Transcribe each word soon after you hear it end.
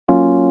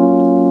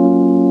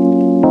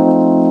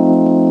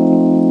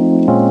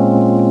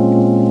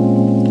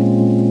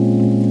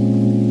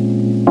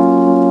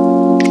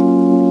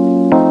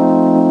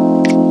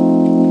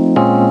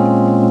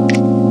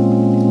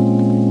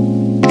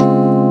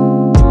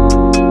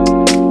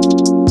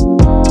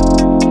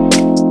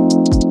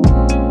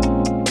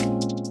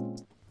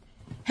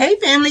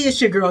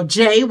it's your girl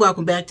Jay.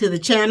 Welcome back to the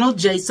channel,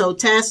 Jay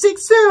Sotastic.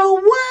 So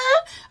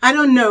what? I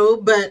don't know,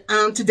 but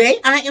today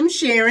I am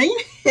sharing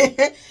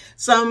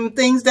some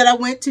things that I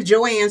went to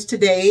Joann's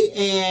today,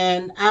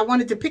 and I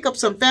wanted to pick up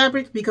some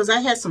fabric because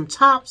I had some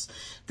tops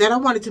that I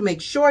wanted to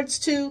make shorts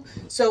to.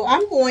 So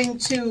I'm going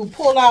to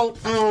pull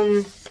out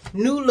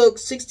New Look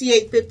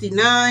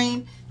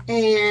 6859,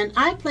 and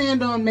I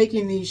planned on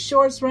making these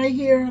shorts right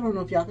here. I don't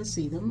know if y'all can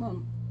see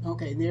them.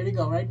 Okay, there they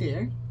go right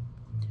there.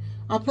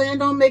 I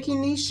planned on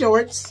making these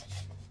shorts,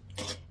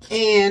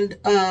 and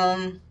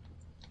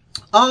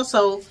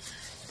also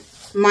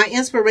my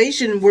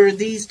inspiration were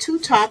these two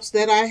tops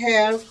that I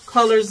have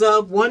colors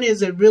of. One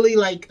is a really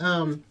like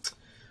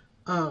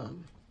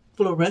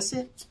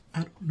fluorescent,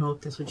 I don't know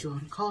if that's what you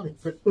want to call it,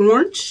 but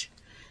orange.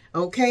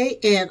 Okay,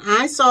 and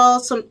I saw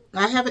some,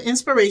 I have an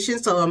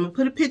inspiration, so I'm gonna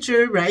put a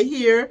picture right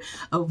here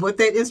of what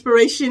that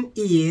inspiration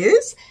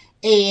is.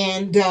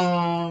 And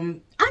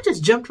I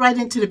just jumped right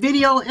into the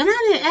video, and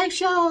I didn't ask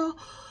y'all,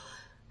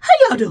 how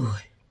y'all doing?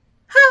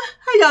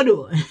 How y'all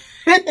doing?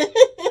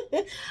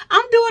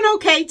 I'm doing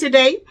okay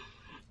today.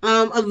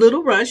 A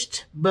little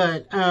rushed,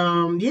 but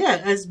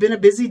yeah, it's been a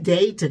busy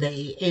day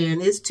today,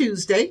 and it's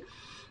Tuesday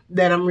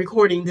that I'm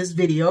recording this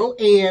video,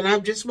 and I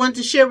just wanted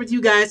to share with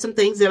you guys some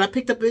things that I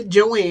picked up at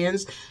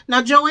Joann's.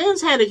 Now,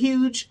 Joann's had a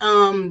huge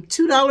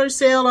 $2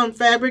 sale on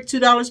fabric,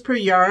 $2 per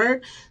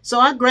yard, so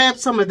I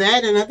grabbed some of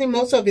that, and I think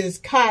most of it is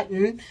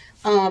cotton.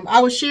 I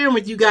was sharing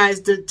with you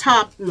guys the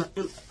top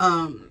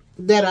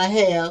that I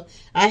have.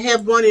 I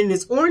have one in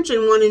this orange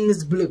and one in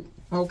this blue,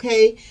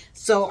 okay?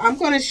 So I'm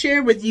going to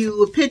share with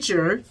you a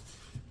picture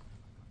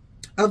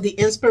of the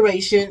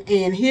inspiration,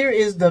 and here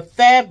is the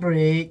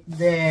fabric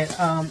that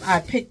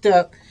I picked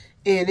up,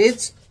 and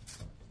it's,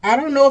 I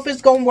don't know if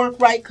it's gonna work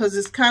right because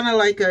it's kind of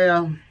like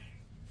a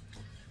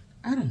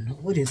I don't know,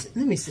 what is it?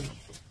 Let me see.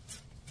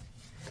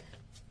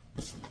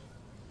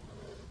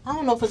 I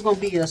don't know if it's gonna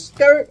be a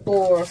skirt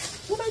or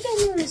what. I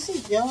got a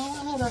receipt, y'all.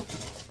 I had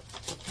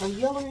a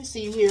yellow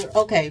receipt here.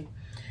 Okay,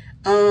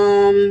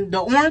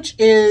 the orange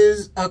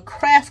is a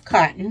craft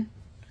cotton.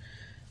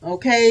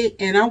 Okay,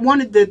 and I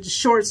wanted the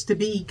shorts to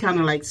be kind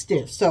of like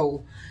stiff,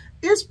 so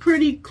it's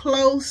pretty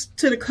close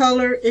to the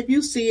color if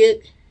you see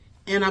it.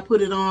 And I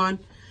put it on,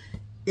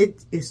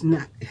 it's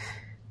not,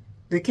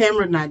 the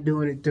camera not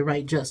doing it the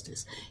right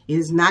justice.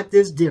 It's not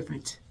this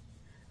different.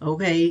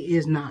 Okay,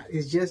 it's not,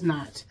 it's just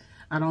not.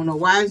 I don't know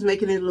why it's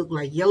making it look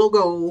like yellow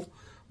gold,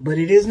 but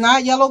it is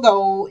not yellow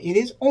gold. It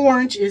is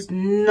orange. It's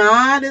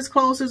not as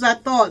close as I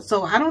thought.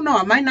 So I don't know.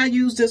 I might not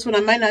use this one.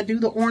 I might not do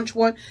the orange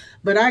one.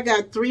 But I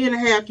got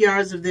 3.5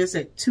 yards of this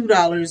at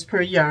 $2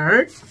 per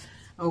yard.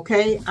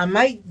 Okay. I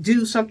might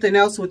do something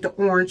else with the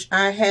orange.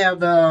 I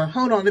have,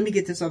 hold on. Let me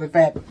get this other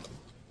fabric.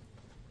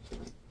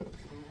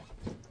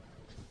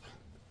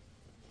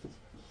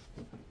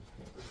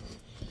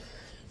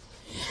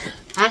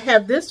 I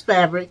have this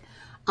fabric.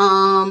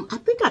 I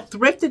think I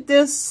thrifted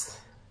this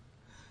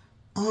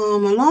a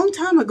long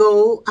time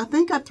ago. I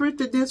think I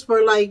thrifted this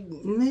for like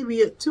maybe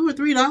 $2 or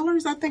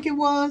 $3. I think it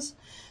was.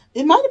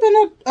 It might have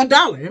been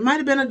 $1. It might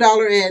have been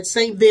 $1 at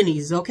St.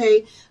 Benny's.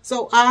 Okay,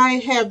 so I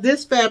have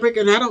this fabric,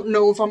 and I don't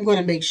know if I'm going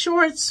to make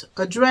shorts,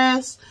 a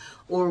dress,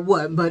 or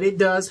what, but it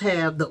does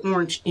have the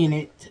orange in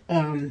it,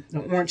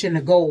 the orange and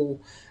the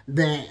gold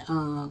that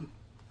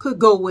could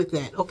go with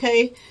that.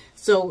 Okay,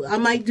 so I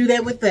might do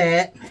that with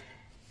that.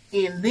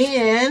 And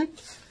then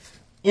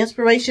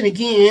inspiration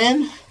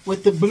again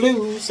with the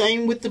blue,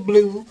 same with the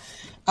blue.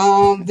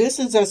 This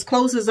is as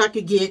close as I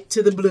could get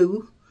to the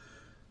blue.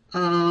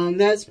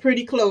 That's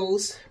pretty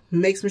close.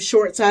 Make some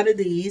shorts out of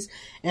these.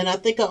 And I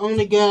think I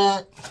only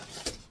got,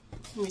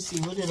 let me see,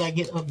 what did I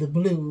get of the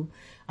blue?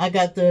 I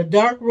got the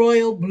dark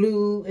royal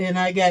blue, and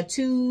I got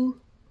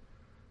 2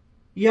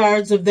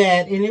 yards of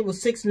that, and it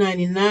was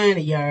 $6.99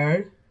 a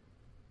yard.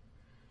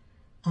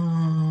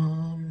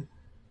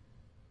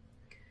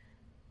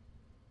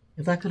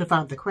 If I could have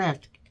found the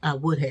craft, I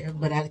would have,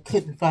 but I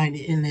couldn't find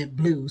it in that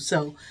blue.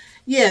 So,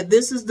 yeah,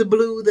 this is the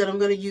blue that I'm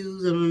going to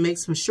use. I'm going to make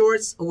some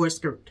shorts or a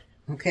skirt,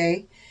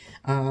 okay,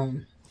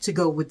 to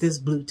go with this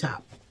blue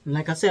top. And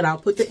like I said, I'll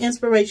put the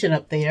inspiration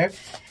up there.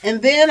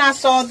 And then I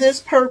saw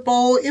this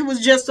purple. It was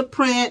just a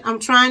print. I'm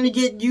trying to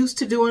get used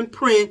to doing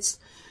prints.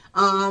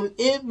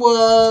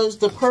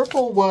 The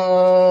purple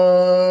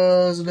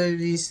was, let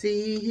me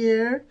see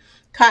here,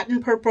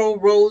 Cotton Purple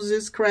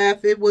Roses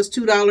Craft. It was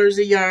 $2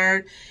 a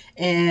yard.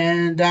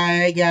 And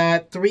I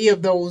got 3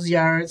 of those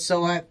yards.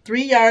 So I have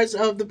 3 yards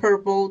of the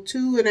purple,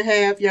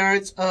 2.5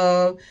 yards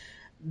of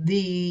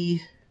the,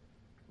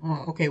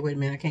 oh, okay, wait a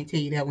minute, I can't tell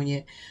you that one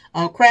yet.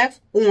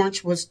 Craft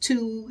Orange was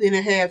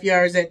 2.5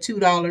 yards at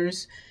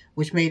 $2,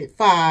 which made it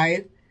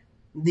 5.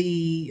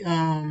 The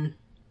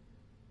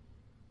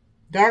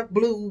dark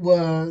blue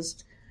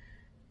was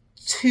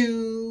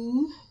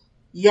 2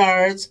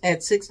 yards at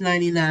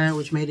 $6.99,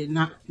 which made it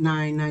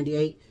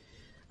 $9.98.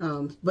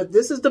 But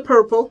this is the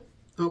purple.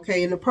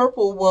 Okay, and the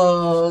purple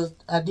was,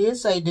 I did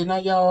say, didn't I,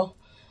 y'all?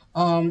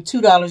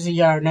 $2 a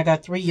yard, and I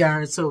got 3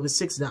 yards, so it was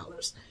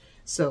 $6.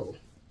 So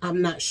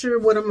I'm not sure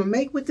what I'm gonna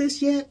make with this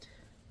yet.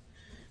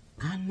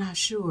 I'm not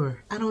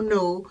sure. I don't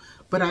know,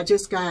 but I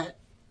just got,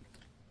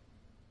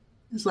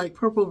 it's like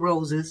purple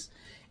roses.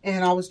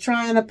 And I was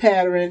trying a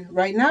pattern.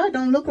 Right now it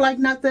don't look like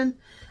nothing.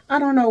 I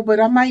don't know, but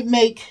I might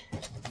make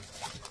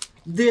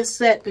this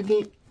set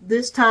again,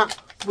 this top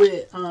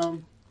with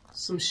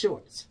some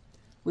shorts.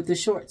 With the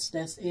shorts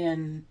that's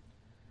in,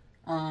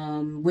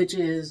 which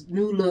is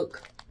New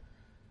Look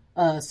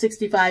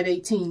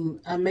 6518.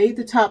 I made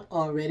the top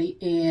already,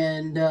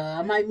 and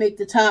I might make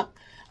the top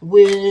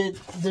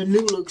with the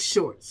New Look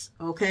shorts.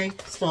 Okay,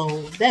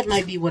 so that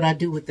might be what I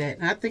do with that.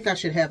 And I think I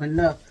should have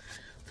enough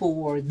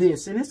for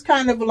this. And it's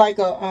kind of like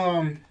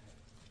a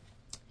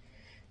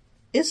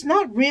it's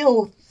not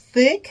real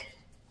thick,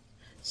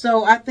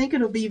 so I think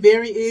it'll be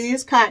it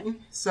is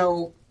cotton,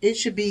 so it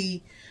should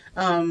be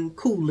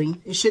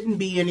cooling. It shouldn't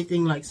be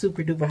anything like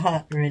super duper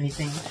hot or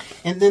anything.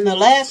 And then the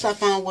last I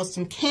found was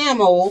some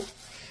camo,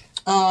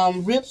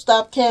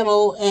 ripstop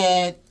camo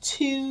at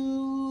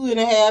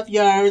 2.5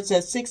 yards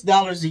at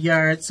 $6 a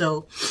yard.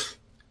 So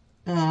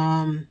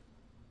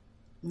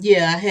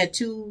yeah, I had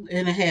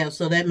 2.5,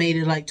 so that made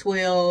it like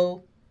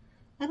 12.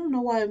 I don't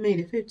know why I made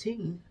it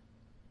 15.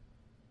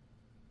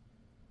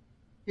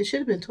 It should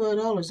have been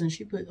 $12, and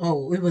she put,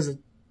 oh, it was a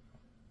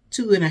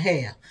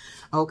 2.5.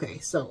 Okay,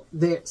 so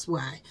that's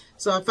why.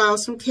 So I found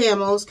some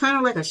camos, kind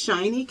of like a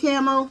shiny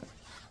camo.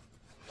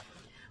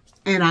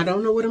 And I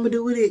don't know what I'm going to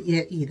do with it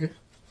yet either.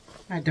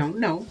 I don't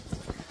know.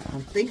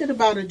 I'm thinking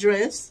about a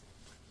dress.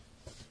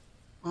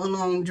 A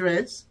long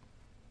dress.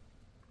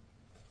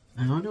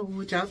 I don't know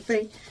what y'all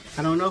think.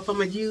 I don't know if I'm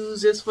going to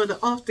use this for the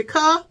off the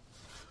cuff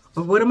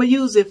or what I'm going to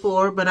use it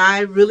for, but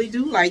I really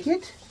do like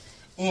it.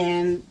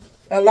 And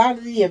a lot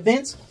of the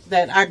events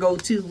that I go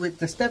to with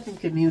the stuffing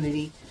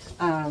community,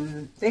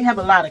 they have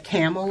a lot of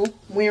camo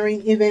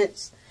wearing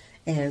events.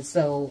 And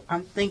so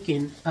I'm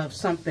thinking of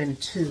something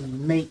to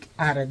make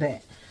out of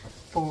that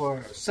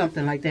for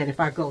something like that if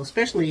I go,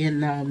 especially in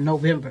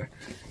November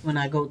when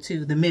I go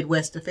to the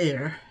Midwest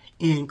Affair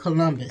in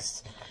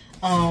Columbus.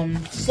 And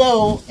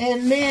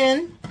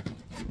then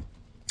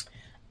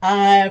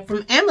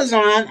from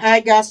Amazon,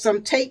 I got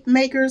some tape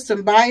makers,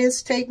 some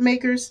bias tape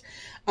makers,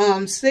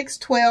 6,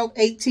 12,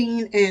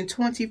 18, and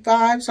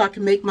 25, so I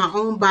can make my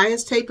own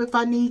bias tape if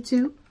I need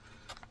to.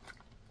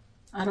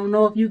 I don't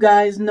know if you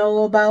guys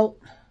know about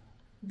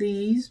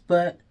these,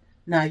 but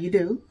now you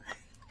do.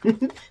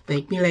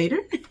 Thank me later.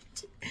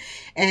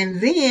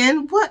 And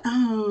then what,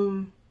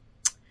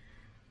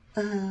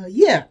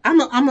 yeah, I'm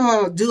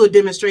gonna do a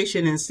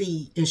demonstration and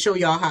show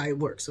y'all how it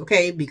works,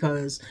 okay?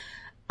 Because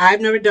I've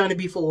never done it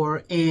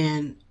before,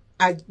 and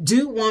I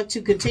do want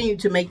to continue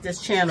to make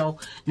this channel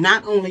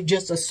not only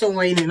just a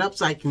sewing and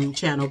upcycling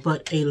channel,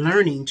 but a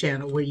learning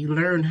channel where you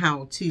learn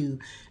how to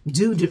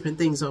do different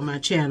things on my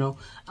channel.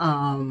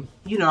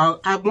 You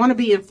know, I want to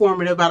be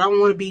informative. I don't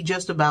want to be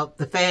just about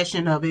the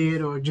fashion of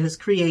it or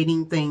just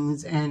creating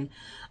things and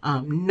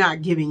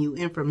not giving you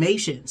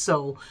information.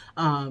 So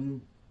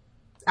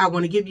I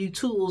want to give you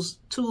tools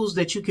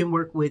that you can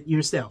work with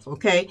yourself.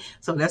 Okay,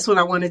 so that's what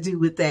I want to do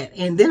with that.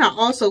 And then I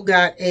also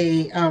got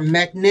a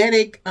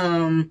magnetic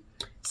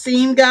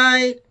seam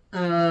guide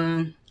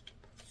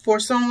for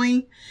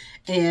sewing.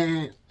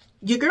 And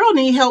your girl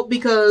need help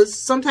because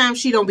sometimes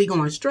she don't be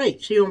going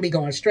straight. She don't be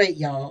going straight,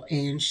 y'all,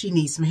 and she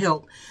needs some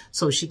help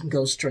so she can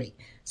go straight.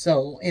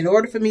 So in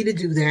order for me to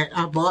do that,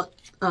 I bought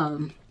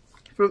from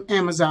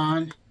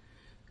Amazon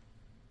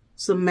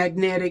some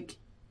magnetic,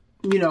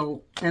 you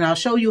know, and I'll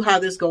show you how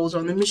this goes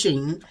on the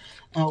machine,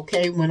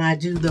 okay, when I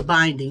do the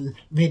binding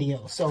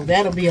video. So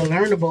that'll be a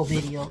learnable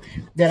video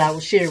that I will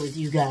share with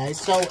you guys.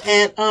 So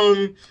at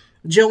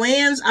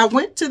Joann's, I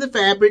went to the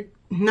fabric,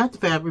 not the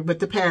fabric, but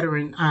the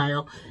pattern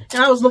aisle,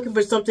 and I was looking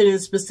for something in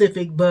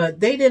specific, but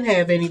they didn't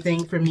have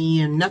anything for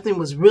me, and nothing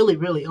was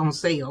really on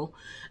sale.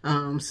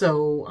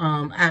 So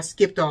I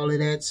skipped all of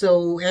that.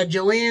 So at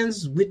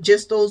Joann's, with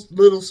just those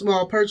little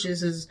small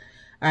purchases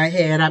I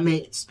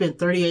spent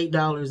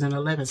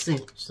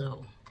 $38.11.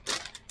 So,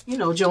 you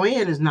know,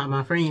 Joann is not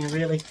my friend,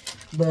 really.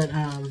 But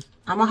I'm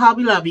a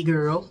Hobby Lobby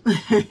girl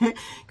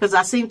because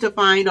I seem to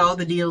find all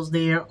the deals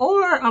there.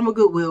 Or I'm a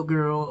Goodwill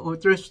girl or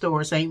thrift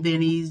store, St.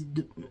 Benny's,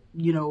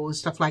 you know,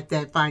 stuff like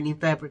that, finding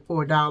fabric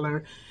for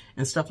 $1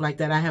 and stuff like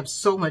that. I have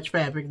so much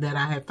fabric that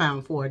I have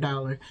found for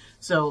 $1.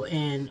 So,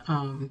 and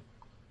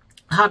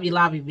Hobby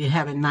Lobby be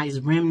having nice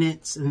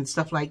remnants and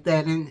stuff like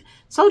that, and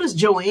so does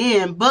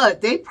Joann, but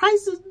they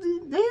prices,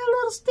 they're a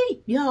little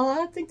steep, y'all.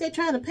 I think they're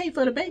trying to pay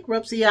for the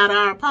bankruptcy out of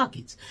our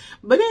pockets.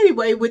 But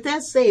anyway, with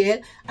that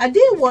said, I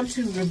did want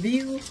to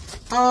review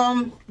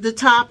the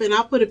top, and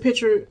I'll put a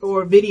picture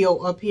or a video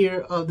up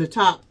here of the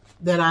top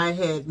that I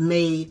had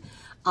made,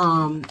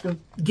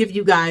 give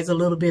you guys a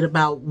little bit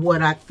about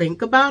what I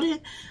think about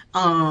it.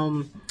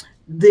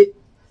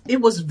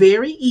 It was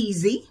very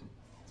easy.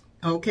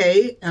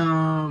 Okay,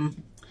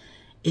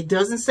 it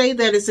doesn't say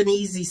that it's an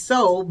easy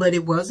sew, but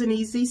it was an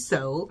easy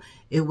sew.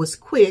 It was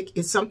quick.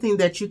 It's something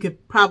that you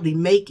could probably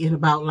make in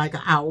about like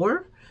an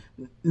hour,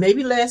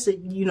 maybe less.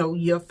 You know,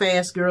 your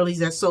fast girlies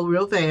that sew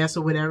real fast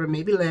or whatever,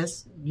 maybe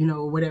less, you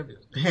know, whatever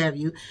have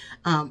you.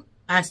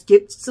 I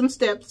skipped some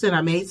steps and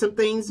I made some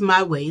things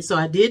my way. So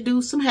I did do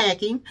some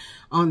hacking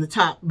on the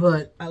top.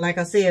 But like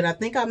I said, I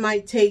think I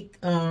might take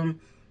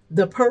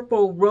the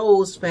purple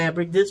rose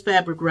fabric, this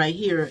fabric right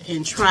here,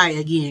 and try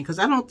again. Because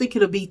I don't think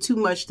it'll be too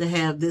much to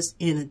have this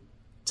in a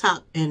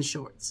top and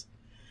shorts.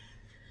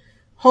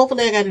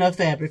 Hopefully I got enough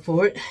fabric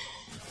for it.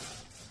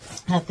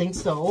 I think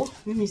so.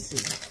 Let me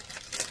see.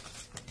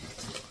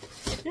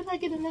 Did I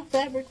get enough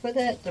fabric for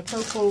that? The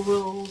purple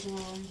rose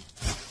one.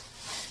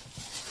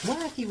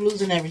 Why I keep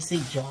losing that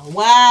receipt, y'all?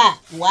 Why?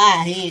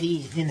 Here it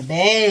is in the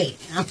bag.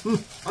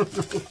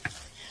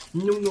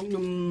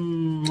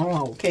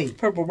 Okay,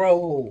 purple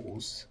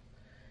rose.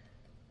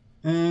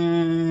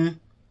 Yeah,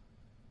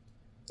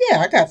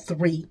 I got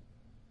three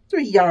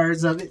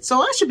yards of it,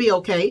 so I should be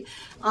okay.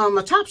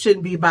 My top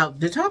shouldn't be about.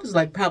 The top is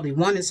like probably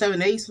 1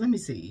 7/8. Let me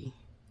see.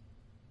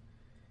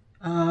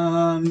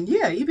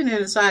 Yeah, even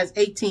in a size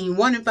 18,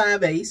 1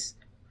 5/8.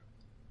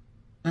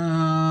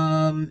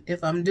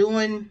 If I'm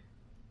doing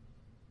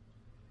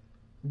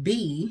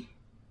B,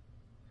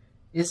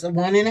 it's a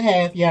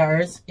 1.5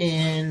 yards,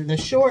 and the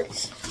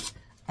shorts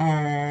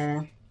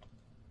are,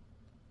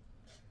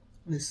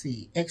 let's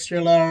see, extra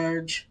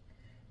large,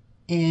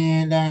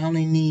 and I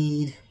only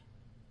need,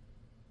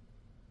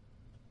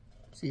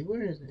 let's see,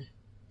 where is it?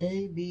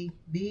 A, B,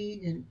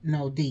 B, and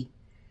no, D.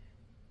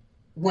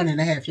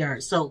 1.5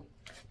 yards. So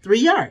 3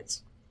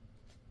 yards.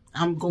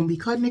 I'm going to be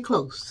cutting it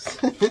close.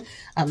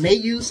 I may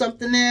use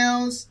something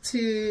else to,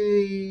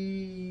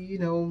 you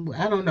know,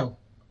 I don't know.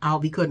 I'll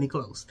be cutting it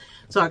close.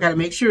 So I got to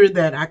make sure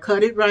that I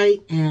cut it right.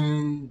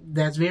 And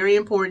that's very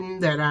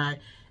important, that I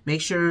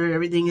make sure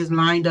everything is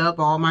lined up.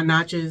 All my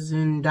notches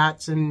and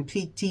dots and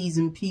T's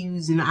and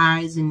P's and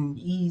I's and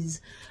E's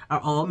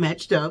are all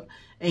matched up.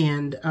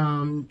 And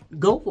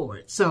go for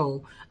it.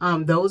 So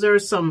those are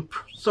some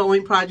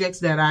sewing projects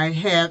that I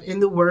have in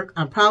the work.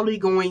 I'm probably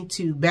going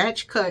to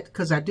batch cut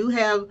because I do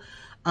have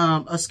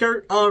a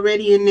skirt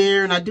already in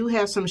there, and I do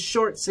have some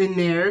shorts in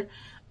there.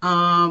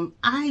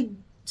 I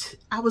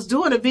was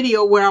doing a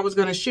video where I was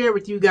going to share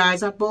with you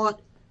guys. I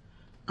bought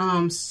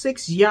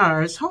 6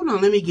 yards. Hold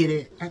on, let me get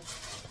it. I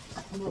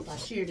don't know if I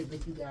shared it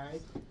with you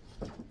guys.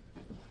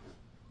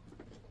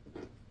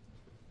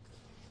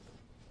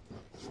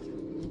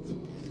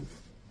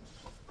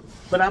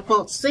 But I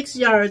bought 6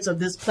 yards of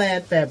this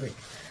plaid fabric,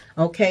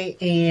 okay?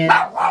 And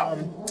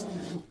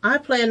I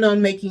planned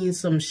on making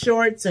some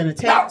shorts and a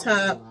tank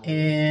top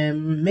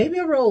and maybe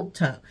a robe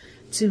top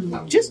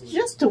to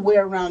just to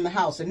wear around the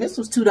house. And this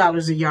was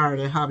 $2 a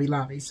yard at Hobby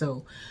Lobby.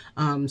 So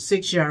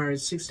 6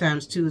 yards, 6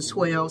 times 2 is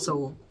 12.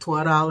 So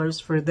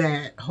 $12 for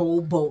that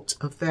whole bolt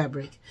of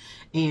fabric.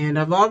 And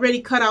I've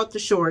already cut out the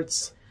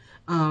shorts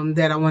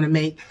that I want to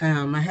make.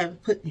 I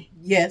haven't put,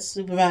 yes,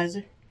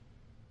 supervisor.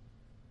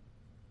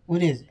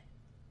 What is it?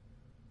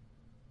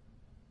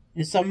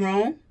 Is something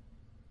wrong?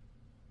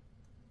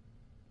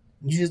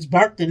 You just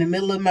barked in the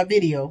middle of my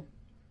video.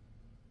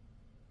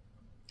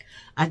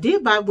 I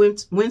did buy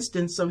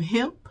Winston some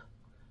hemp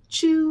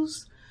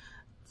chews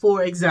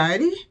for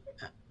anxiety.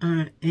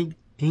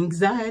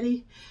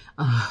 Anxiety.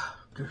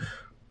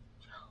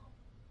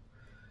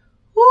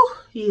 Whew,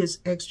 he is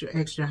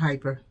extra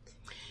hyper.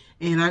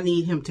 And I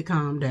need him to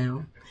calm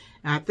down.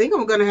 I think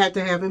I'm going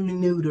to have him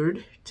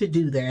neutered to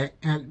do that.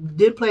 I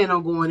did plan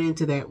on going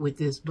into that with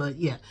this, but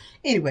yeah.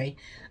 Anyway,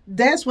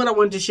 that's what I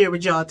wanted to share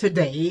with y'all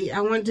today.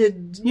 I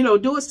wanted to, you know,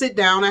 do a sit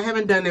down. I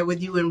haven't done that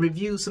with you, and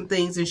review some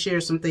things and share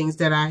some things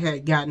that I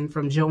had gotten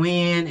from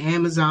Joann,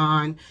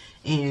 Amazon,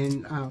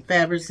 and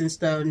fabrics and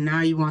stuff. Now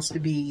he wants to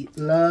be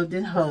loved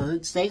and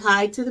hugged. Say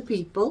hi to the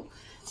people.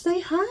 Say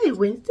hi,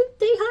 Winston.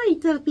 Say hi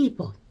to the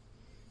people.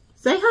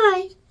 Say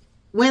hi.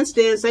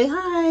 Winston, say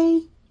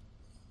hi.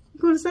 You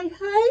going to say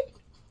hi?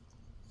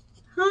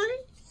 Hi?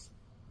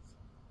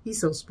 He's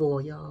so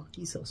spoiled, y'all.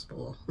 He's so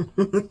spoiled.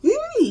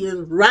 He is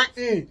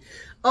rotten.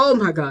 Oh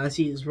my gosh,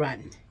 he is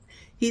rotten.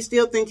 He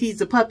still thinks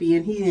he's a puppy,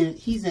 and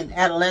he's in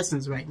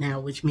adolescence right now,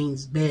 which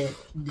means bad.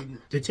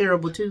 The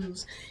terrible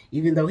twos.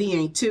 Even though he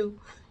ain't 2,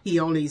 he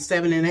only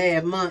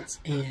 7.5 months.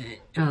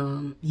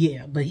 And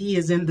yeah, but he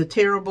is in the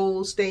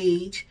terrible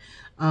stage.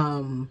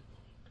 Whew,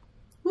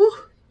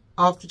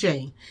 off the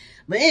chain.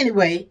 But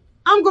anyway,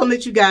 I'm going to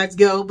let you guys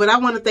go, but I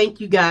want to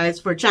thank you guys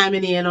for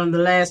chiming in on the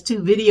last 2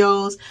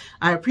 videos.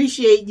 I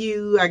appreciate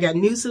you. I got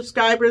new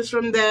subscribers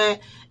from that,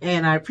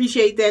 and I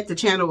appreciate that. The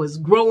channel is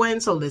growing,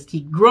 so let's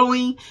keep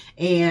growing.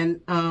 And,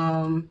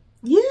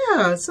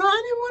 yeah, so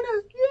I didn't want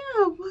to,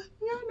 yeah, but,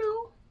 you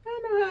know, I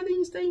know how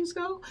these things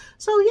go.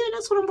 So, yeah,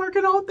 that's what I'm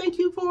working on. Thank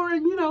you for,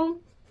 you know,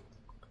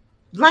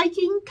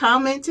 liking,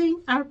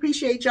 commenting. I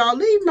appreciate y'all.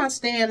 Leave my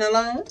stand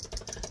alone.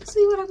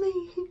 See what I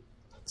mean?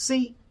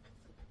 See?